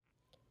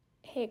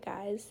Hey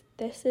guys,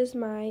 this is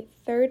my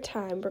third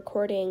time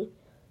recording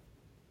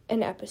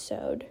an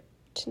episode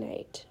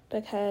tonight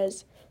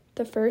because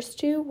the first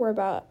two were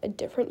about a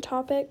different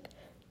topic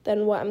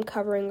than what I'm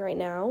covering right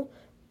now,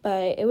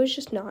 but it was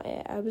just not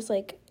it. I was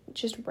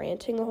just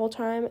ranting the whole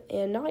time,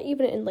 and not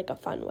even in a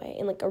fun way,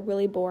 in a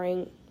really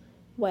boring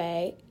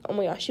way. Oh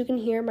my gosh, you can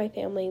hear my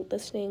family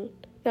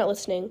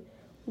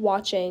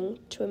watching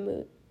to a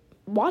movie,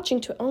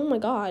 oh my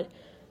god.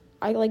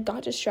 I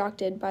got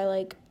distracted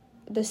by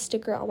the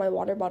sticker on my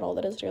water bottle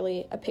that is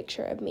really a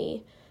picture of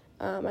me.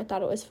 I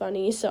thought it was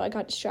funny, so I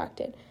got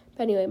distracted.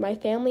 But anyway, my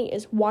family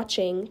is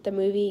watching the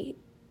movie.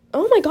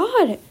 Oh my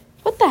god,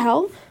 what the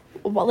hell?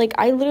 Well,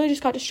 I literally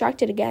just got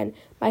distracted again.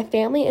 My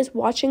family is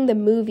watching the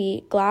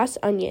movie Glass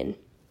Onion.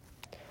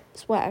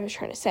 That's what I was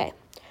trying to say.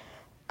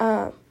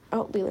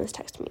 Leland's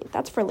texting me.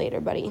 That's for later,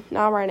 buddy.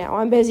 Not right now.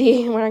 I'm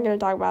busy. We're not going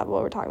to talk about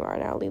what we're talking about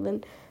right now,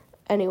 Leland.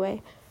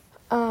 Anyway,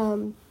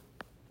 I'm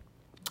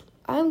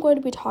going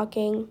to be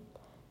talking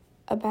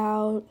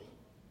about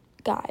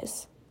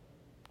guys.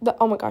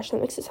 Oh my gosh, that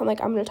makes it sound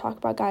like I'm going to talk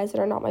about guys that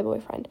are not my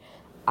boyfriend.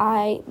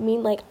 I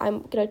mean,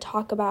 I'm going to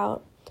talk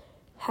about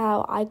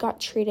how I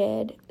got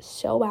treated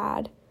so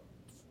bad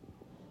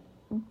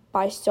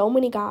by so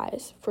many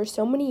guys for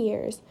so many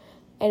years,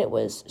 and it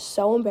was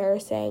so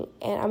embarrassing.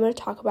 And I'm going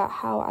to talk about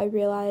how I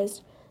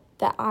realized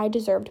that I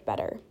deserved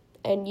better,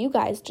 and you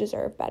guys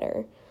deserve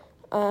better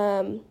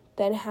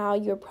than how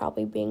you're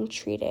probably being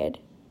treated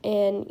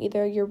in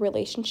either your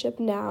relationship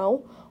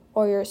now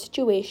or your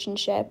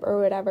situationship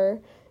or whatever.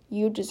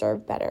 You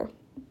deserve better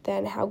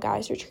than how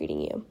guys are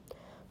treating you.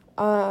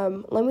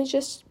 Let me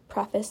just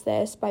preface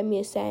this by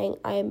me saying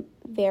I'm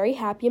very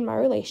happy in my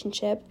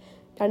relationship.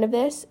 None of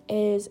this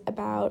is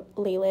about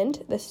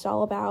Leland. This is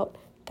all about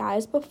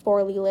guys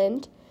before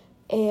Leland.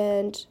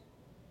 And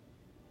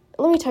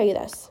let me tell you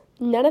this.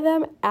 None of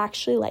them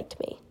actually liked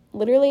me.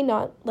 Literally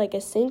not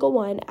a single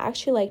one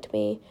actually liked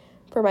me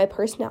for my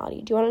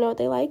personality. Do you want to know what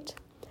they liked?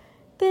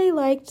 They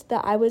liked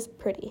that I was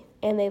pretty,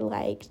 and they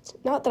liked,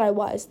 not that I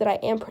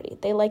am pretty.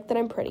 They liked that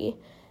I'm pretty,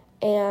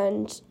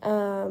 and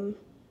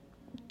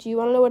do you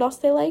want to know what else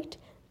they liked?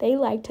 They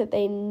liked that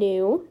they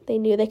knew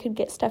they could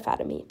get stuff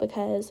out of me,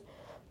 because,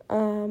 do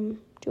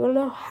you want to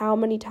know how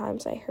many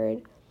times I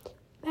heard,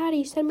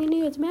 Maddie, send me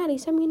nudes, Maddie,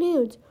 send me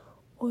nudes,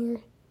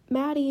 or,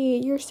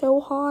 Maddie, you're so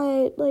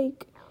hot, do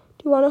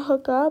you want to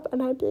hook up?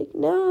 And I'd be like,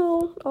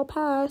 no, I'll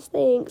pass,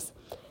 thanks.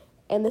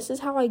 And this is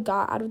how I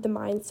got out of the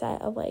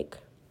mindset of,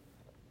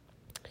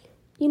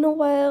 you know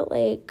what,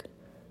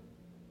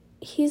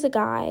 he's a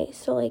guy,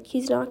 so,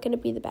 he's not going to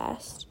be the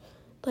best.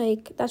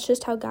 That's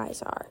just how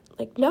guys are.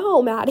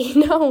 No, Maddie,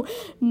 no,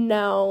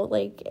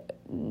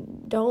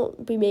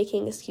 don't be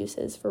making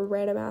excuses for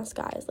random-ass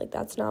guys.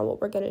 That's not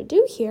what we're going to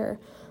do here.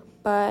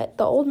 But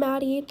the old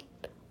Maddie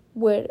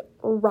would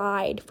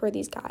ride for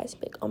these guys.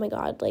 Oh, my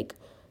God,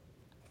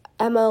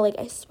 Emma,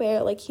 I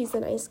swear, he's a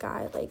nice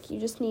guy.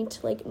 You just need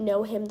to,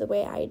 know him the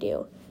way I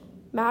do.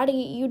 Maddie,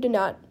 you did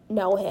not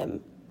know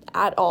him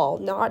at all,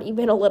 not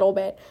even a little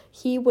bit.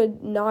 He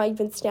would not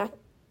even snack.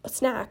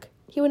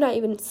 He would not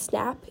even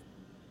snap.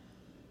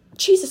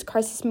 Jesus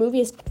Christ, this movie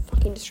is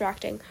fucking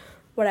distracting.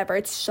 Whatever,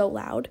 it's so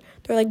loud.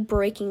 They're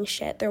breaking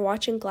shit. They're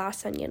watching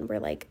Glass Onion where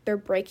they're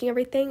breaking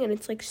everything, and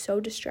it's so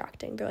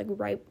distracting. They're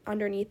right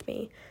underneath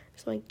me.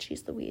 So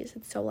jeez Louise,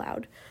 it's so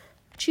loud.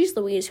 Jeez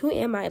Louise, who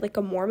am I?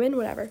 A Mormon?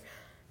 Whatever.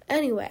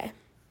 Anyway,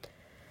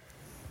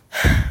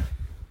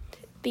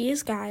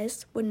 these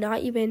guys would not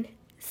even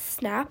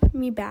snap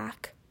me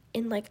back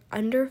in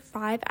under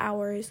 5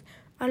 hours.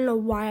 I don't know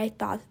why I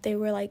thought that they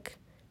were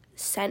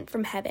sent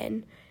from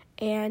heaven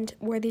and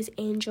were these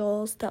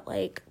angels that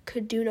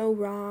could do no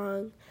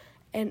wrong,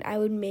 and I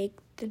would make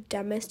the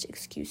dumbest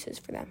excuses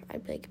for them.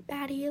 I'd be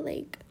Maddie,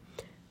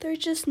 they're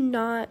just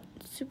not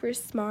super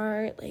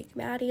smart.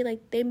 Maddie,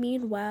 they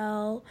mean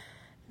well.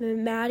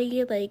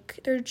 Maddie,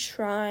 they're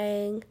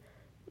trying.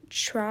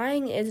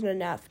 Trying isn't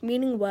enough.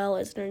 Meaning well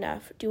isn't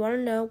enough. Do you want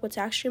to know what's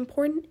actually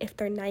important? If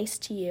they're nice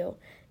to you.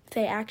 If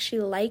they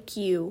actually like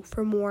you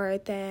for more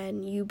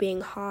than you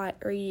being hot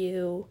or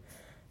you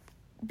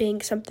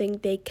being something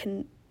they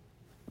can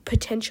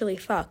potentially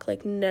fuck.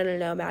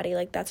 No,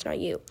 Maddie, that's not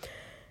you.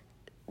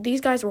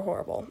 These guys were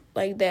horrible.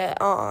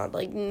 Not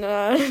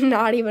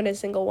even a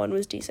single one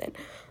was decent.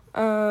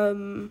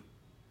 There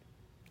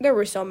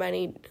were so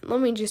many. Let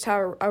me just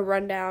have a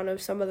rundown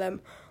of some of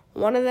them.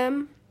 One of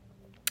them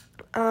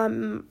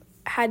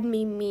had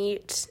me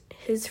meet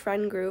his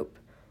friend group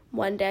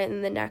one day,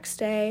 and the next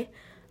day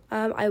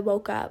I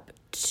woke up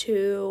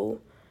to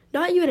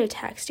not even a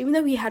text, even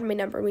though he had my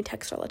number and we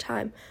text all the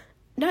time.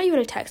 Not even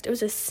a text, it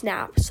was a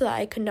snap so that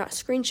I could not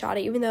screenshot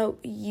it, even though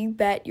you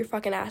bet your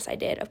fucking ass I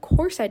did. Of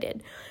course I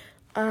did.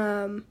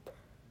 I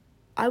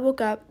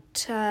woke up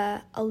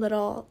to a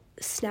little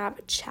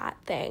Snapchat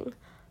thing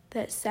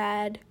that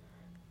said,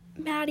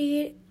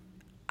 Maddie,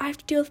 I have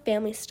to deal with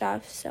family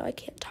stuff, so I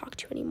can't talk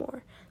to you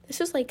anymore. This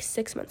was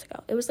 6 months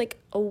ago. It was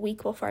a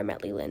week before I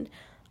met Leland.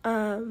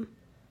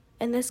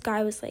 And this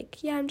guy was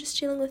yeah, I'm just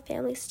dealing with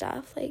family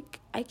stuff.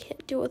 I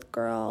can't deal with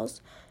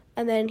girls.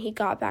 And then he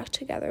got back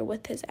together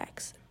with his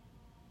ex,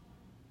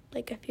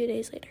 like, a few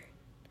days later.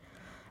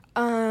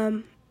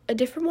 A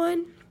different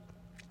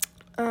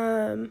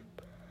one,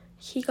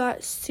 he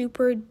got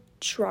super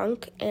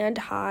drunk and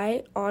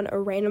high on a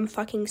random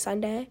fucking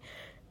Sunday,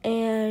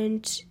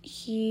 and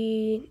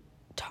he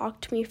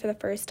talked to me for the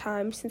first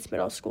time since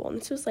middle school,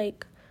 and this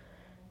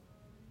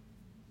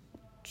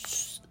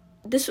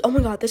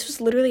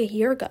was literally a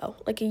year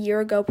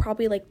ago,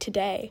 probably, like,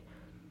 today.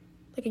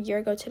 Like, a year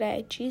ago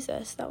today.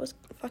 Jesus, that was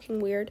fucking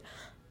weird.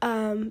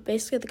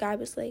 Basically, the guy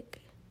was like,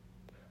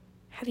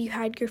 have you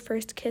had your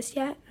first kiss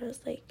yet? And I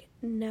was like,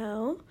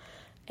 no.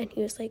 And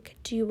he was like,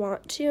 do you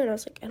want to? And I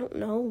was like, I don't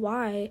know,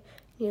 why? And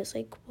he was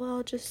like,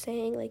 well, just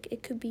saying, like,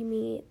 it could be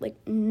me. Like,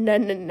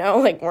 no,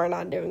 like, we're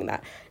not doing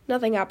that.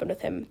 Nothing happened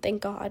with him,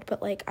 thank God.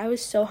 But, like, I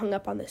was so hung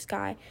up on this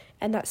guy.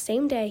 And that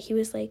same day, he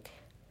was like,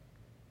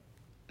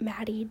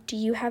 Maddie, do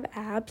you have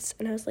abs?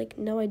 And I was like,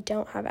 no, I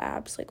don't have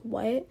abs. Like,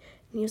 what? And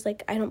he was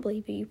like, I don't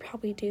believe you. You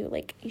probably do.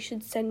 Like, you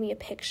should send me a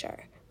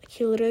picture. Like,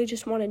 he literally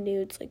just wanted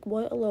nudes. Like,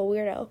 what a little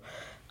weirdo.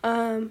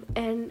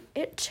 And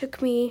it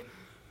took me...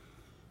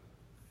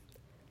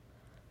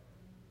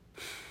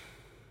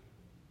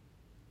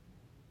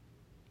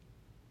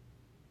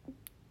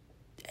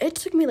 It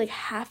took me, like,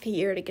 half a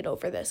year to get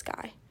over this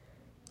guy.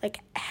 Like,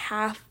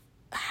 half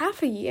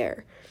a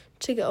year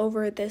to get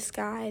over this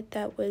guy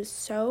that was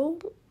so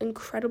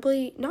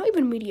incredibly, not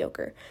even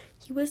mediocre.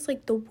 He was,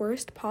 like, the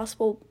worst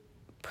possible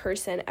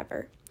person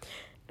ever.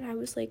 And I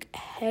was, like,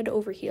 head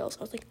over heels.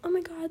 I was like, oh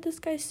my God, this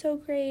guy's so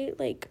great.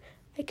 Like,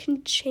 I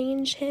can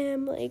change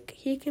him. Like,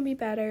 he can be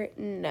better.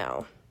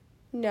 No,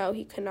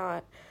 he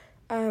cannot.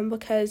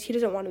 Because he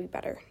doesn't want to be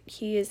better.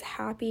 He is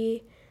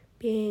happy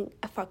being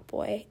a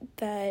fuckboy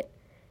that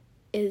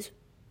is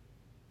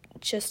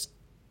just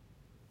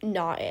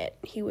not it.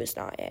 He was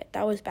not it.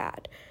 That was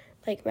bad.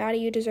 Like, Maddie,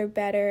 you deserve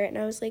better. And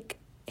I was like,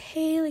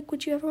 hey, like,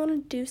 would you ever want to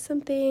do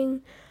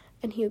something?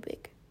 And he would be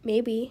like,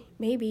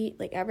 maybe,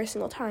 like, every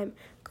single time.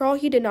 Girl,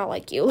 he did not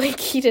like you. Like,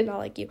 he did not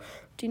like you.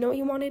 Do you know what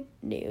you wanted?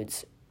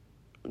 Nudes.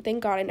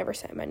 Thank God I never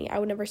sent him any. I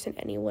would never send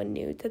anyone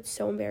nudes. That's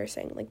so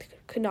embarrassing. Like,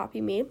 that could not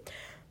be me.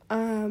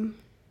 I'm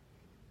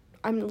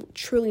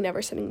truly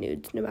never sending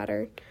nudes, no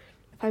matter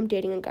if I'm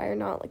dating a guy or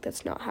not. Like,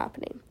 that's not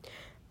happening.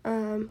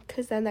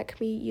 Because then that can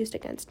be used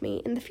against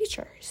me in the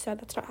future. So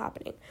that's not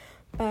happening.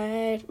 But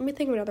let me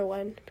think of another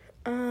one.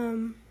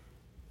 Oh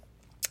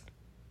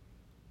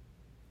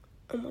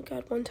my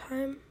God, one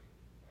time.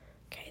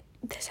 Okay,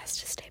 this has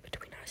to stay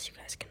between us. You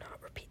guys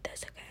cannot repeat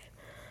this, okay?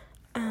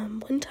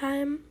 One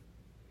time.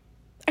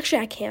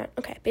 Actually, I can't.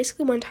 Okay,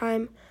 basically one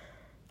time.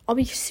 I'll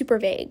be super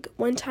vague.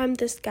 One time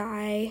this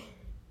guy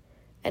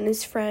and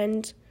his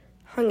friend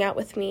hung out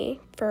with me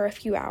for a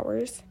few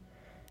hours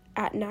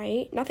at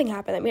night. Nothing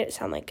happened. That made it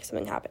sound like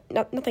something happened.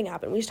 Nothing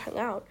happened. We just hung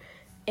out.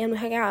 And we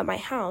hung out at my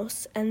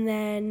house. And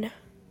then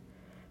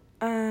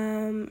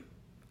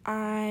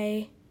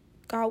I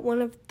got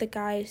one of the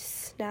guys'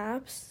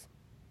 snaps.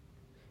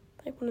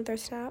 Like, one of their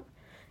snap.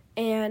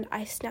 And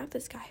I snapped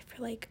this guy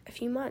for, like, a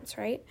few months,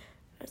 right?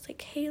 I was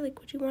like, hey, like,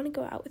 would you want to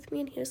go out with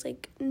me? And he was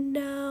like,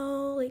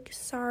 no, like,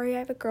 sorry, I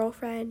have a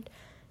girlfriend.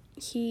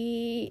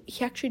 He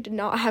actually did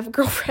not have a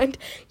girlfriend.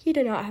 He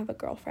did not have a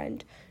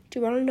girlfriend. Do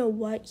you want to know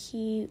what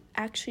he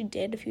actually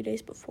did a few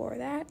days before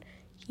that?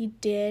 He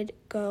did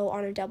go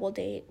on a double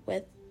date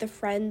with the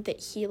friend that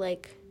he,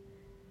 like,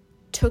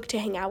 took to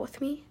hang out with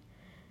me,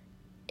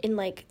 and,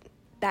 like,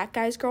 that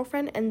guy's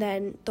girlfriend. And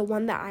then the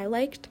one that I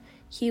liked,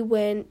 he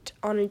went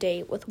on a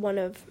date with one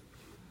of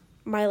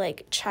my,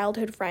 like,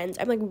 childhood friends.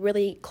 I'm, like,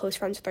 really close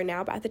friends with her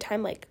now, but at the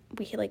time, like,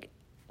 we, like,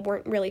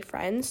 weren't really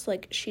friends.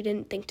 Like, she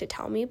didn't think to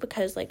tell me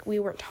because, like, we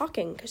weren't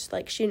talking because,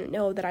 like, she didn't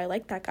know that I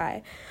liked that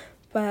guy.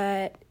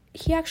 But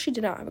he actually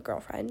did not have a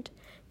girlfriend.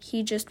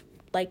 He just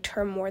liked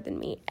her more than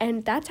me.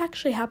 And that's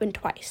actually happened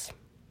twice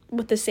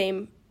with the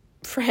same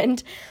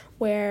friend,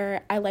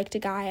 where I liked a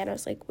guy and I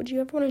was like, would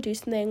you ever want to do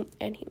something?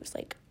 And he was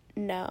like,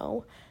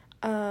 no.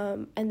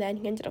 And then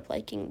he ended up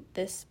liking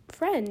this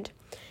friend.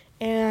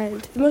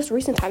 And the most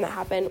recent time that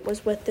happened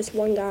was with this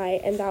one guy,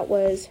 and that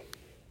was,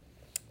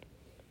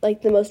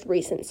 like, the most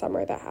recent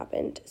summer that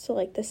happened. So,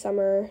 like, the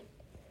summer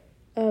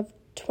of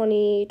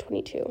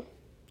 2022.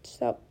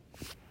 So,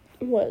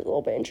 it was a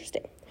little bit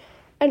interesting.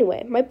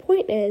 Anyway, my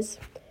point is,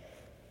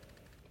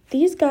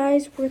 these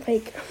guys were,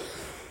 like,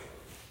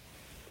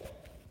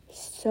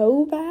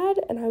 so bad,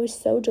 and I was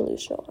so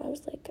delusional. I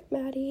was like,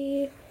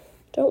 Maddie,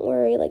 don't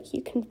worry, like,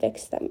 you can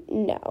fix them.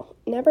 No,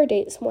 never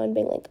date someone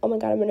being like, oh my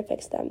God, I'm gonna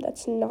fix them.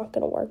 That's not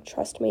gonna work,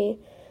 trust me.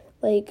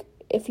 Like,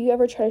 if you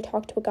ever try to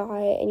talk to a guy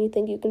and you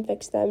think you can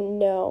fix them,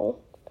 no.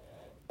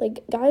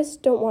 Like, guys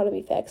don't want to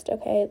be fixed,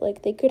 okay?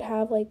 Like, they could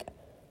have, like,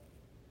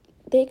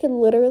 they could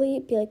literally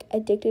be, like,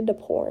 addicted to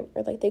porn,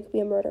 or, like, they could be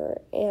a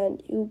murderer,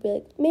 and you would be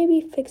like,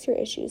 maybe fix your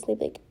issues, and they'd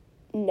be like,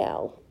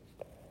 no.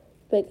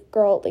 Like,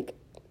 girl, like,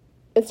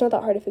 it's not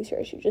that hard to fix your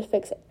issue, just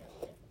fix it.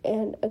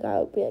 And a guy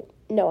would be like,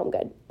 no, I'm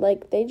good.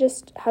 Like, they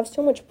just have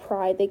so much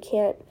pride, they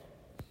can't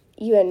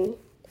even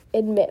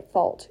admit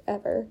fault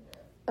ever,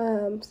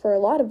 for a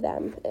lot of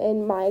them,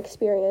 in my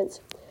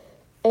experience.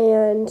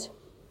 And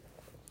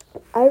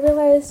I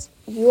realized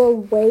you are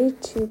way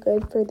too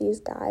good for these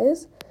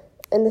guys.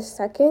 And the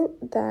second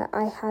that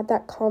I had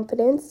that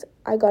confidence,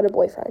 I got a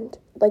boyfriend.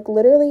 Like,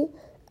 literally,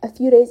 a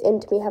few days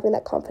into me having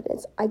that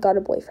confidence, I got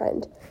a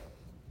boyfriend.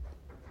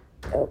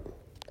 Oh.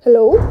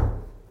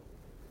 Hello?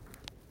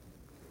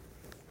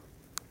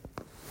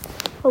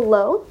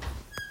 Hello?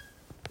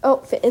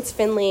 Oh, it's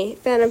Finley.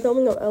 Finn, I'm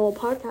filming a little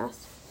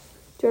podcast.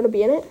 Do you want to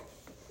be in it?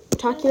 I'm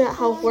talking about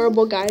how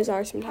horrible guys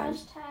are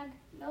sometimes. Hashtag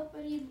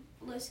nobody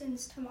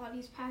listens to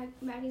Maddie's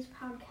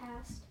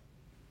podcast.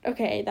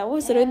 Okay, that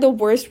was literally the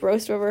worst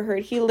roast I've ever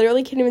heard. He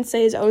literally can't even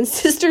say his own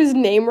sister's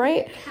name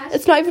right.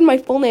 It's not even my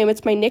full name,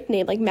 it's my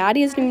nickname. Like,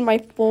 Maddie isn't even my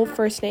full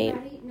first name.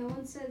 Maddie, no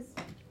one says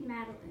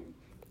Madeline.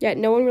 Yeah,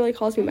 no one really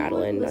calls me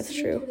Madeline, that's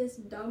true. To this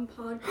dumb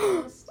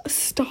podcast.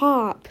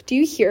 Stop. Do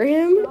you hear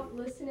him? Stop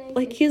listening.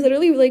 Like, he's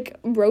literally, like,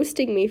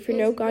 roasting me for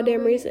no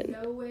goddamn reason.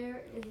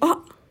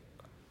 Oh!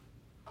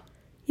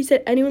 He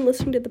said anyone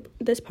listening to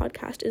this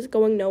podcast is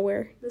going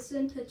nowhere.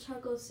 Listen to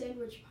Chuckle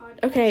Sandwich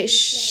podcast. Okay,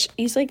 shh.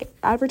 He's, like,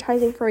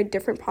 advertising for a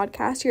different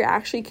podcast. You're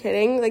actually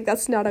kidding? Like,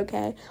 that's not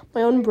okay.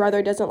 My own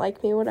brother doesn't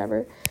like me,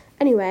 whatever.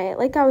 Anyway,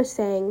 like I was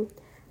saying,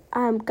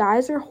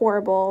 guys are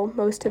horrible,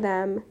 most of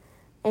them.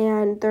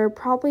 And they're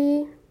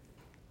probably...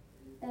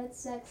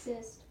 That's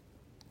sexist.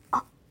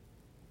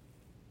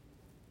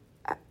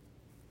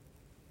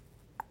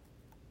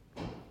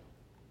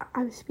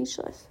 I'm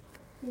speechless.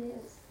 It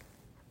is.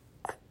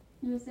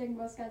 You were saying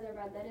most guys are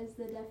bad. That is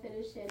the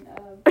definition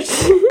of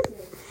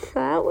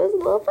That was a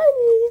little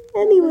funny.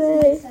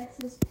 Anyway.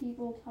 Sexist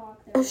people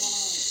talk. They're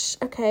Shh.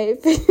 Okay,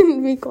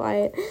 be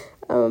quiet.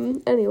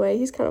 Anyway,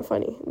 he's kind of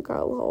funny. We got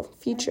a little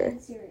feature.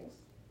 I'm serious.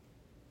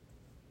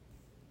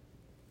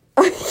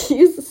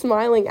 He's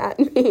smiling at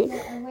me.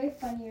 Yeah, I'm way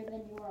funnier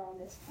than you are on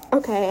this podcast.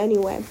 Okay,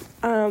 anyway.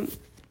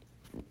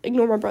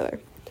 Ignore my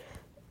brother.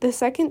 The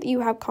second that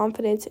you have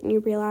confidence and you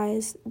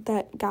realize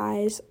that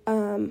guys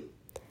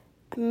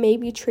may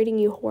be treating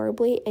you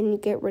horribly and you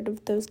get rid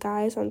of those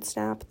guys on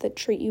Snap that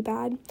treat you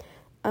bad,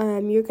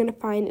 you're going to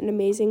find an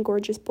amazing,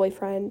 gorgeous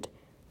boyfriend.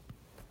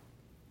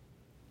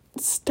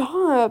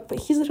 Stop.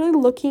 He's literally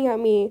looking at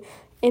me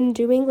and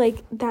doing,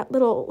 like, that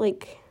little,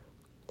 like,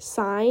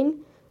 sign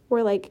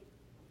where, like,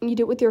 you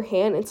do it with your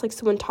hand. It's like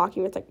someone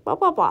talking. It's like, blah,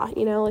 blah, blah.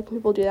 You know, like,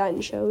 people do that in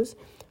shows.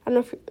 I don't know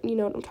if you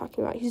know what I'm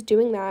talking about. He's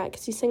doing that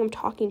because he's saying I'm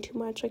talking too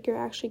much. Like, you're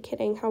actually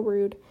kidding. How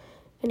rude.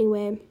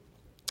 Anyway,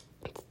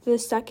 the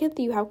second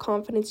that you have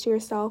confidence in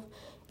yourself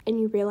and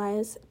you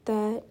realize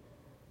that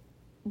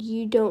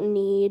you don't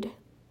need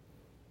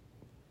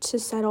to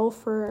settle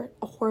for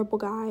a horrible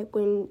guy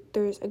when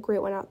there's a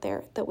great one out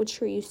there that would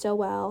treat you so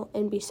well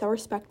and be so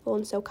respectful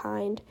and so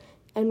kind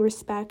and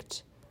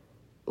respect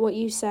what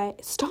you say.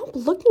 Stop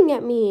looking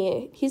at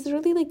me. He's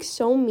really, like,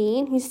 so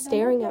mean. He's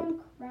staring at me.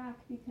 Crack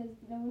because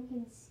no one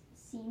can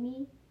see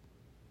me.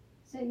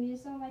 So you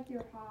just sound like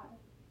you're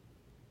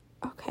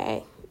high.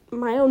 Okay.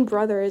 My own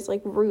brother is,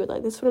 like, rude.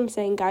 Like, that's what I'm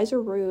saying. Guys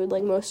are rude,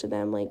 like, most of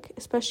them. Like,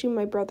 especially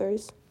my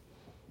brothers.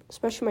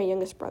 Especially my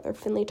youngest brother,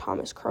 Finley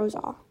Thomas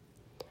Crozaw.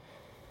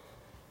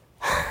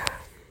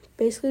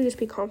 Basically, just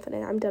be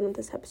confident. I'm done with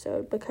this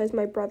episode because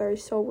my brother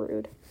is so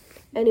rude.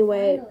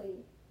 Anyway. Finally.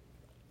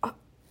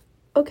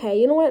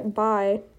 Okay, you know what? Bye.